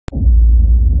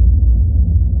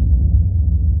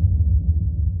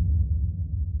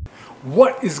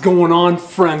What is going on,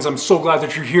 friends? I'm so glad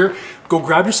that you're here. Go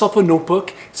grab yourself a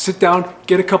notebook, sit down,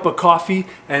 get a cup of coffee,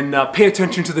 and pay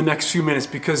attention to the next few minutes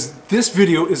because this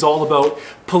video is all about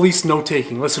police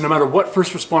note-taking. Listen, no matter what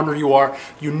first responder you are,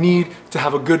 you need to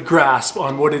have a good grasp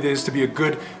on what it is to be a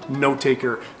good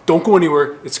note-taker. Don't go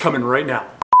anywhere. It's coming right now.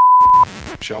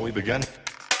 Shall we begin?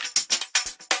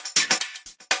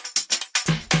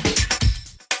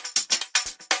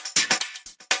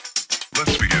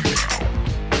 Let's begin now.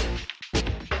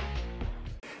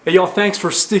 Hey y'all, thanks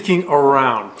for sticking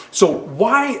around. So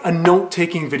why a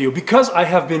note-taking video? Because I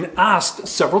have been asked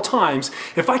several times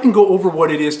if I can go over what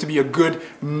it is to be a good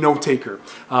note-taker.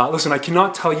 Listen, I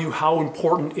cannot tell you how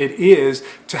important it is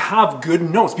to have good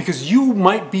notes because you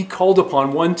might be called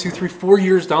upon 1, 2, 3, 4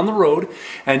 years down the road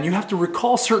and you have to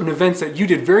recall certain events that you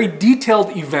did, very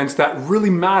detailed events that really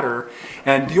matter.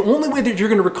 And the only way that you're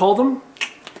going to recall them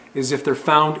is if they're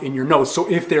found in your notes.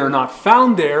 So if they are not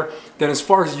found there, then as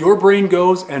far as your brain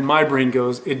goes and my brain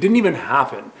goes, it didn't even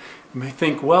happen. You may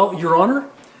think, well, Your Honor,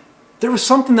 there was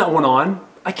something that went on.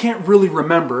 I can't really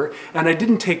remember, and I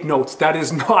didn't take notes. That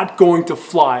is not going to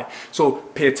fly. So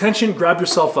pay attention, grab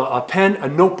yourself a pen, a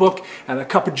notebook, and a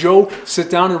cup of joe, sit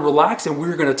down and relax, and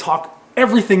we're gonna talk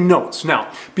everything notes.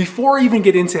 Now, before I even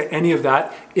get into any of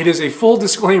that, it is a full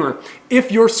disclaimer.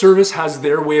 If your service has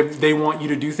their way of they want you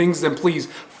to do things, then please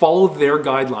follow their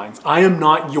guidelines. I am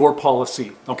not your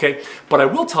policy, okay? But I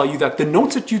will tell you that the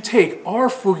notes that you take are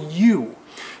for you.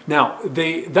 Now,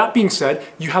 that being said,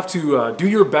 you have to do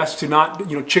your best to not,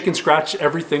 chicken scratch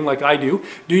everything like I do.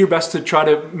 Do your best to try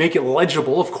to make it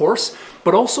legible, of course,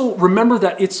 but also remember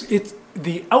that it's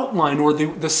the outline or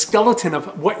the skeleton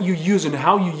of what you use and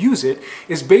how you use it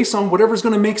is based on whatever's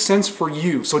going to make sense for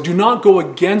you. So do not go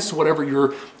against whatever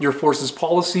your force's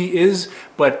policy is,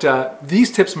 but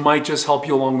these tips might just help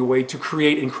you along the way to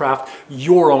create and craft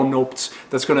your own notes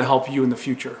that's going to help you in the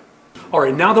future. All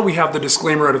right, now that we have the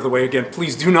disclaimer out of the way, again,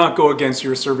 please do not go against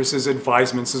your service's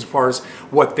advisements as far as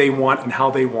what they want and how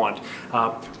they want.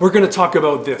 We're going to talk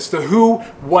about this, the who,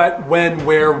 what, when,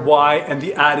 where, why, and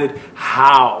the added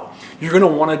how. You're going to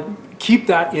want to keep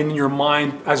that in your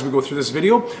mind as we go through this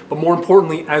video, but more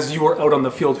importantly, as you are out on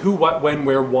the field, who, what, when,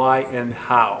 where, why, and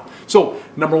how. So,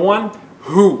 number one,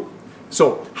 who.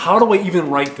 So, how do I even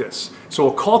write this? So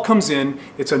a call comes in,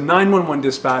 it's a 911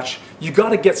 dispatch, you got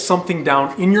to get something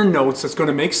down in your notes that's going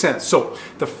to make sense. So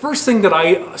the first thing that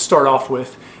I start off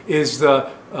with is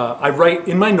I write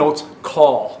in my notes,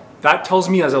 call. That tells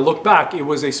me as I look back, it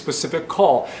was a specific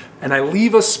call. And I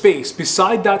leave a space.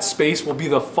 Beside that space will be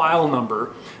the file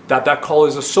number that that call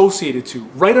is associated to.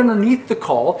 Right underneath the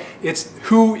call, it's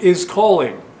who is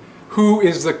calling. Who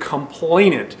is the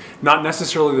complainant? Not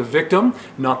necessarily the victim,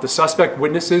 not the suspect,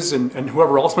 witnesses, and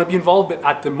whoever else might be involved, but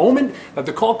at the moment that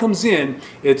the call comes in,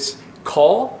 it's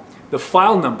call, the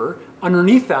file number.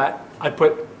 Underneath that, I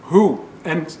put who.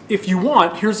 And if you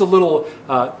want, here's a little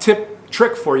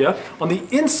trick for you. On the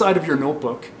inside of your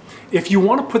notebook, if you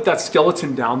want to put that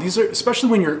skeleton down, these are, especially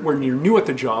when you're new at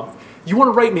the job, you want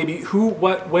to write maybe who,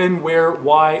 what, when, where,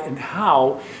 why, and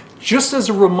how, just as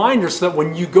a reminder so that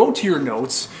when you go to your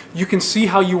notes, you can see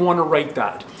how you want to write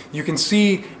that. You can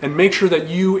see and make sure that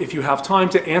if you have time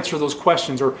to answer those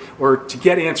questions or to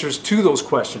get answers to those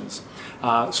questions.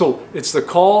 So it's the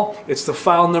call, it's the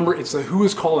file number, it's the who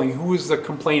is calling, who is the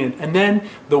complainant, and then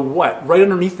the what. Right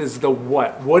underneath is the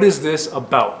what. What is this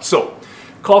about? So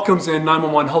call comes in,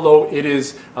 911, hello, it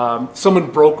is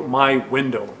someone broke my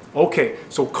window. Okay,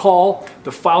 so call,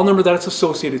 the file number that it's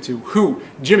associated to, who?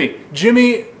 Jimmy.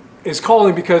 Jimmy is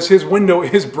calling because his window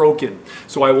is broken.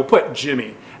 So I will put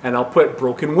Jimmy and I'll put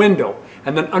broken window.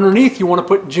 And then underneath you want to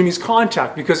put Jimmy's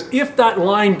contact because if that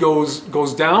line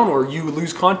goes down or you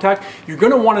lose contact, you're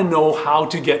going to want to know how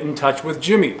to get in touch with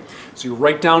Jimmy. So you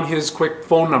write down his quick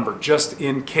phone number just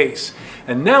in case.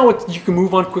 And now you can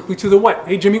move on quickly to the what.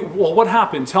 Hey Jimmy, well, what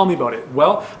happened? Tell me about it.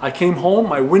 Well, I came home,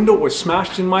 my window was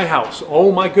smashed in my house.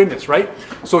 Oh my goodness, right?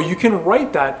 So you can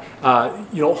write that,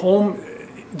 home.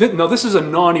 Now this is a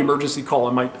non-emergency call,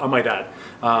 I might add.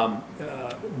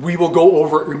 We will go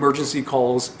over emergency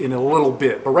calls in a little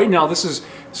bit, but right now this is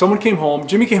someone came home,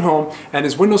 Jimmy came home, and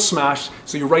his window smashed.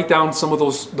 So you write down some of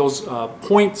those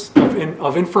points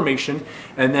of information,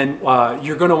 and then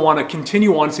you're going to want to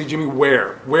continue on and say, Jimmy,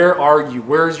 where are you?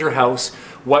 Where is your house?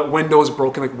 What window is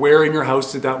broken? Like where in your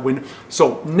house did that window?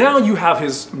 So now you have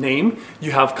his name,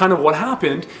 you have kind of what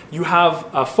happened, you have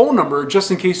a phone number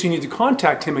just in case you need to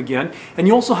contact him again, and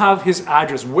you also have his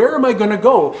address. Where am I going to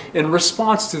go in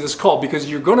response to this call?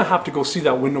 Because you're going to have to go see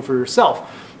that window for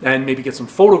yourself and maybe get some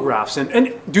photographs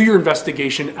and do your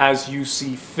investigation as you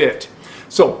see fit.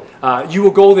 So you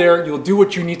will go there, you'll do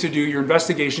what you need to do, your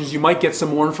investigations, you might get some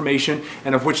more information,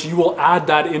 and of which you will add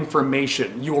that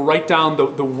information. You will write down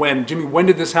the when. Jimmy, when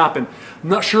did this happen? I'm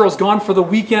not sure, I was gone for the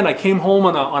weekend, I came home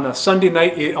on a Sunday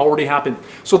night, it already happened.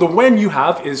 So the when you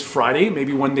have is Friday,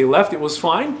 maybe when they left, it was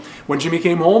fine. When Jimmy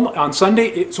came home on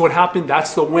Sunday, so it happened,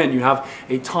 that's the when. You have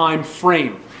a time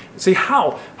frame. Say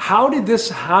how? How did this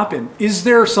happen? Is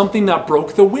there something that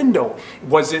broke the window?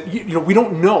 Was it, we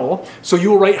don't know. So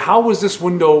you will write, how was this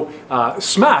window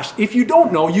smashed? If you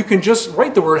don't know, you can just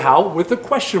write the word how with a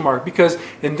question mark, because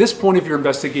in this point of your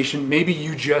investigation, maybe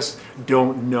you just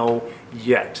don't know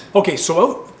yet. Okay,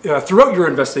 so throughout your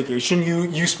investigation,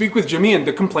 you speak with Jimmy and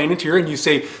the complainant here and you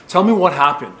say, tell me what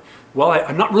happened. Well,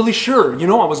 I'm not really sure.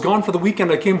 I was gone for the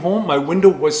weekend. I came home, my window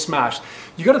was smashed.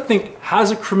 You got to think,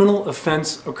 has a criminal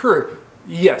offense occurred?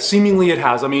 Yes, seemingly it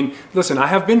has. I mean, listen, I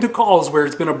have been to calls where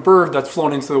it's been a bird that's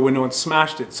flown into the window and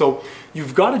smashed it. So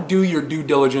you've got to do your due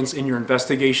diligence in your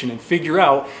investigation and figure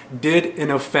out, did an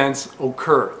offense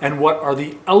occur? And what are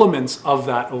the elements of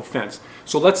that offense?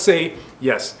 So let's say,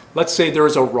 yes, let's say there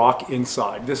is a rock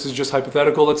inside. This is just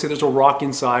hypothetical. Let's say there's a rock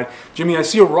inside. Jimmy, I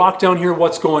see a rock down here.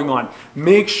 What's going on?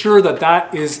 Make sure that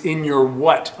that is in your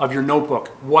what of your notebook.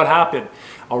 What happened?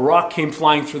 A rock came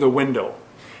flying through the window.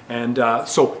 And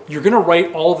so you're going to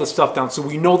write all of the stuff down. So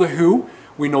we know the who,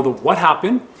 we know the what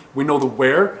happened, we know the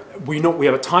where, we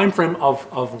have a time frame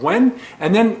of when,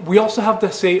 and then we also have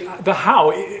to say the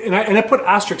how. And I put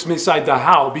asterisks beside the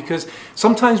how because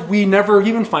sometimes we never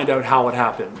even find out how it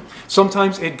happened.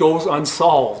 Sometimes it goes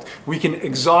unsolved. We can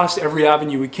exhaust every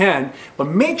avenue we can, but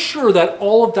make sure that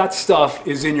all of that stuff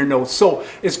is in your notes. So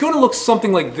it's going to look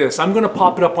something like this. I'm going to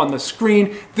pop it up on the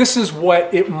screen. This is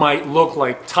what it might look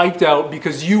like typed out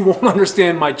because you won't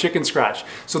understand my chicken scratch.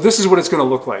 So this is what it's going to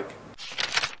look like.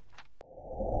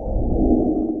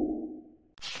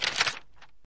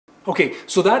 Okay,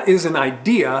 so that is an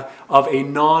idea of a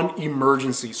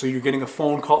non-emergency. So you're getting a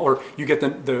phone call, or you get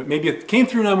maybe it came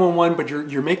through 911, but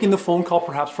you're making the phone call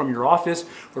perhaps from your office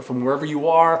or from wherever you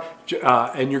are,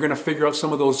 and you're going to figure out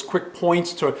some of those quick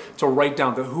points to write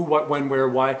down the who, what, when, where,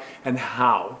 why, and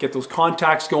how. Get those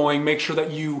contacts going. Make sure that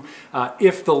you,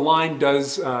 if the line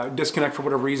does disconnect for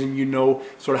whatever reason, you know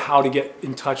sort of how to get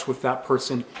in touch with that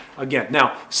person again.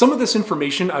 Now, some of this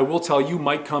information I will tell you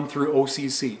might come through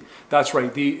OCC. That's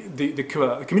right.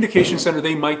 The communication center,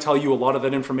 they might tell you a lot of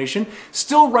that information.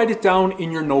 Still write it down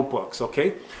in your notebooks,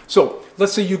 okay? So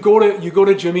let's say you go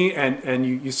to Jimmy and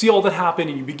you see all that happen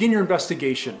and you begin your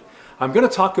investigation. I'm going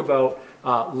to talk about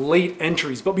late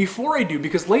entries, but before I do,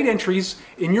 because late entries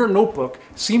in your notebook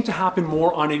seem to happen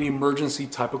more on an emergency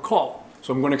type of call.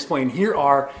 So I'm going to explain. Here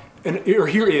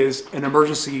is an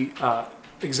emergency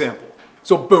example.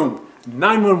 So boom.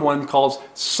 911 calls,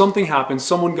 something happened,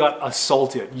 someone got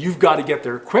assaulted. You've got to get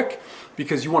there quick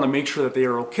because you want to make sure that they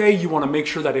are okay. You want to make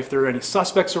sure that if there are any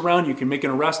suspects around, you can make an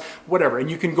arrest, whatever, and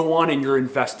you can go on in your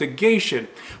investigation.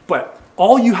 But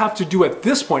all you have to do at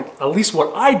this point, at least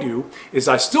what I do, is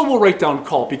I still will write down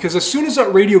call, because as soon as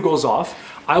that radio goes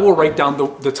off, I will write down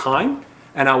the time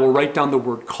and I will write down the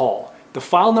word call. The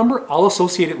file number, I'll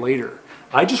associate it later.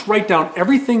 I just write down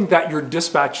everything that your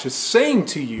dispatch is saying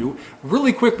to you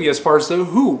really quickly as far as the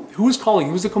who is calling,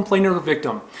 who's the complainant or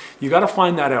victim. You got to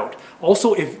find that out.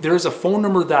 Also, if there's a phone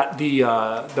number that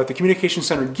the communication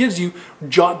center gives you,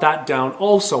 jot that down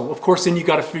also. Of course, then you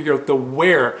got to figure out the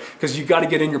where, because you got to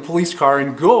get in your police car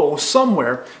and go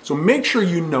somewhere. So make sure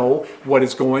you know what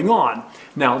is going on.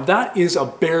 Now, that is a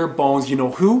bare bones, you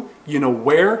know who, you know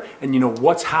where, and you know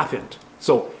what's happened.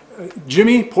 So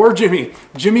Jimmy, poor Jimmy.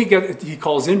 He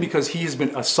calls in because he has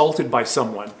been assaulted by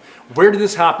someone. Where did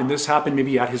this happen? This happened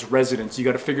maybe at his residence. You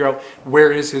got to figure out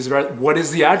what is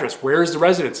the address? Where is the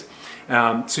residence?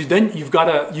 So then you've got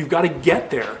to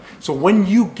get there. So when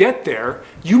you get there,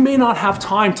 you may not have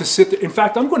time to sit there. In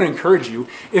fact, I'm going to encourage you,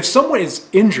 if someone is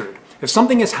injured, if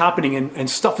something is happening and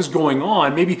stuff is going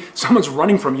on, maybe someone's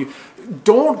running from you,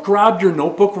 don't grab your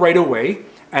notebook right away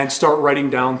and start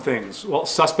writing down things. Well,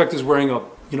 suspect is wearing a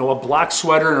black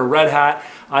sweater and a red hat.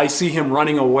 I see him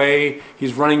running away.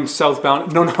 He's running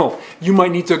southbound. No, you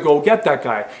might need to go get that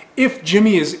guy. If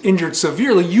Jimmy is injured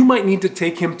severely, you might need to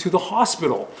take him to the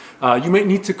hospital. You might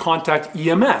need to contact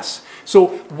EMS. So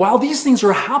while these things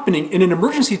are happening in an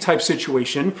emergency type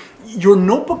situation, your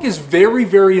notebook is very,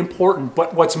 very important.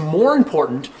 But what's more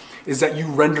important is that you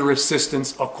render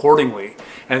assistance accordingly.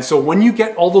 And so when you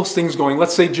get all those things going,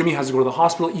 let's say Jimmy has to go to the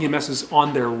hospital, EMS is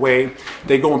on their way,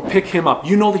 they go and pick him up.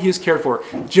 You know that he is cared for.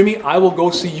 Jimmy, I will go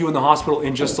see you in the hospital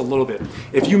in just a little bit.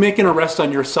 If you make an arrest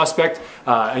on your suspect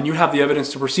and you have the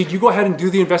evidence to proceed, you go ahead and do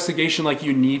the investigation like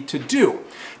you need to do.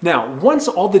 Now, once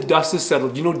all the dust is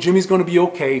settled, you know Jimmy's going to be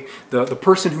okay. The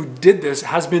person who did this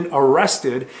has been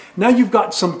arrested. Now you've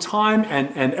got some time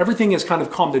and everything is kind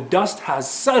of calm. The dust has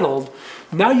settled.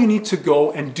 Now you need to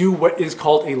go and do what is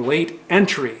called a late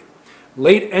entry.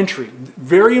 Late entry.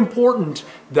 Very important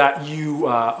that you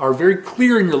are very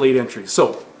clear in your late entry.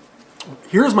 So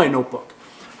here's my notebook.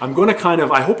 I'm going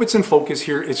to I hope it's in focus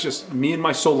here. It's just me and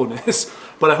my soloness,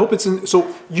 but I hope it's in,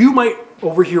 so you might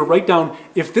over here write down,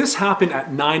 if this happened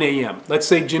at 9 a.m., let's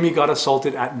say Jimmy got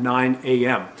assaulted at 9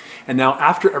 a.m. And now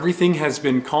after everything has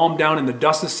been calmed down and the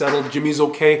dust is settled, Jimmy's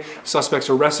okay, suspect's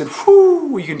arrested,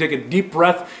 whoo, you can take a deep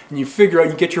breath and you figure out,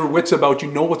 you get your wits about, you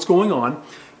know what's going on.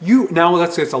 Now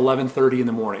let's say it's 11:30 in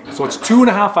the morning. So it's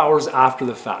 2.5 hours after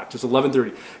the fact. It's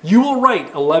 11:30. You will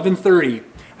write 11:30.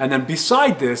 And then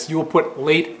beside this, you will put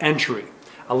late entry.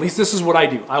 At least this is what I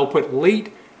do. I will put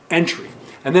late entry.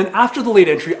 And then after the late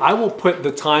entry, I will put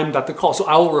the time that the call. So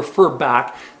I will refer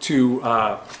back to,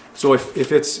 so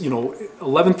if it's,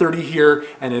 11:30 here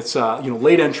and it's,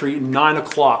 late entry, 9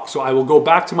 o'clock. So I will go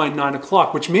back to my 9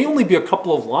 o'clock, which may only be a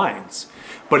couple of lines,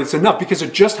 but it's enough because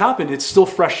it just happened. It's still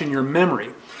fresh in your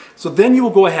memory. So then you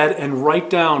will go ahead and write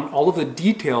down all of the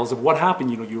details of what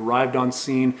happened. You arrived on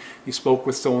scene, you spoke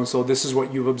with so-and-so, this is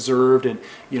what you've observed, and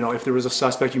if there was a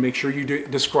suspect, you make sure you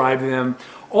describe them.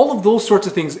 All of those sorts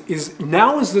of things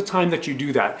now is the time that you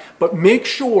do that. But make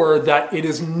sure that it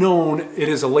is known it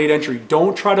is a late entry.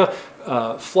 Don't try to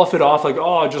fluff it off like,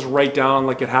 oh, just write down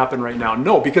like it happened right now.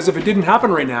 No, because if it didn't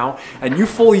happen right now, and you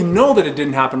fully know that it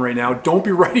didn't happen right now, don't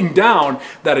be writing down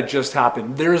that it just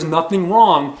happened. There is nothing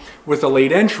wrong with a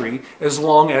late entry as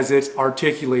long as it's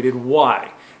articulated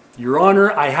why. Your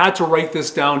Honor, I had to write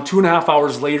this down 2.5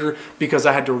 hours later because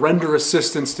I had to render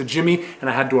assistance to Jimmy and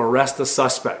I had to arrest the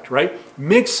suspect, right?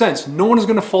 Makes sense. No one is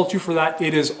going to fault you for that.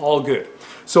 It is all good.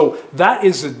 So that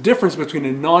is the difference between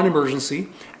a non-emergency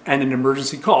and an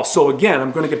emergency call. So again,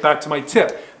 I'm going to get back to my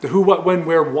tip. The who, what, when,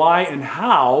 where, why, and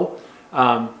how.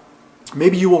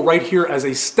 Maybe you will write here as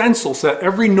a stencil so that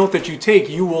every note that you take,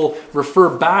 you will refer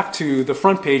back to the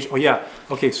front page. Oh yeah,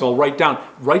 okay, so I'll write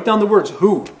down the words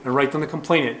who and write down the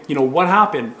complainant. What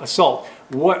happened, assault,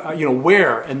 what,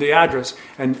 where, and the address,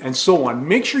 and so on.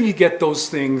 Make sure you get those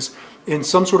things in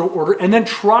some sort of order, and then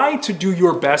try to do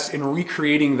your best in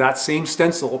recreating that same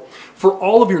stencil for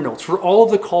all of your notes, for all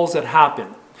of the calls that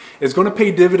happen. It's going to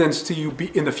pay dividends to you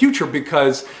in the future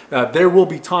because there will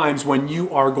be times when you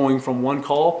are going from one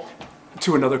call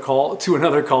to another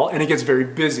call, and it gets very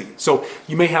busy. So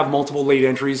you may have multiple late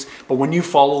entries, but when you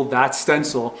follow that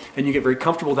stencil and you get very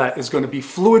comfortable, that is going to be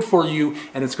fluid for you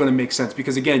and it's going to make sense.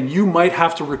 Because again, you might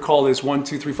have to recall this 1,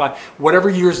 2, 3, 5,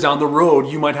 whatever years down the road,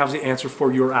 you might have to answer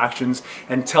for your actions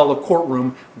and tell the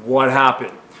courtroom what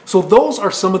happened. So those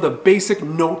are some of the basic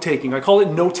note-taking. I call it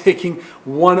note-taking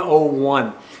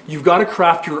 101. You've got to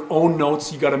craft your own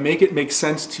notes. You've got to make it make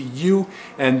sense to you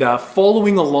and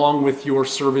following along with your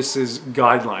services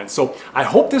guidelines. So I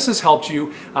hope this has helped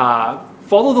you.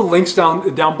 Follow the links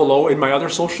down below in my other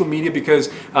social media because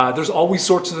there's always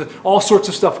all sorts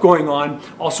of stuff going on,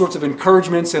 all sorts of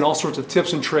encouragements and all sorts of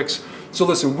tips and tricks. So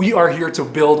listen, we are here to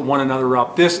build one another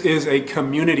up. This is a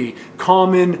community,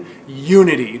 common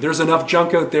unity. There's enough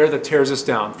junk out there that tears us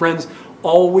down. Friends,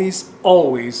 always,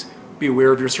 always be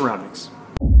aware of your surroundings.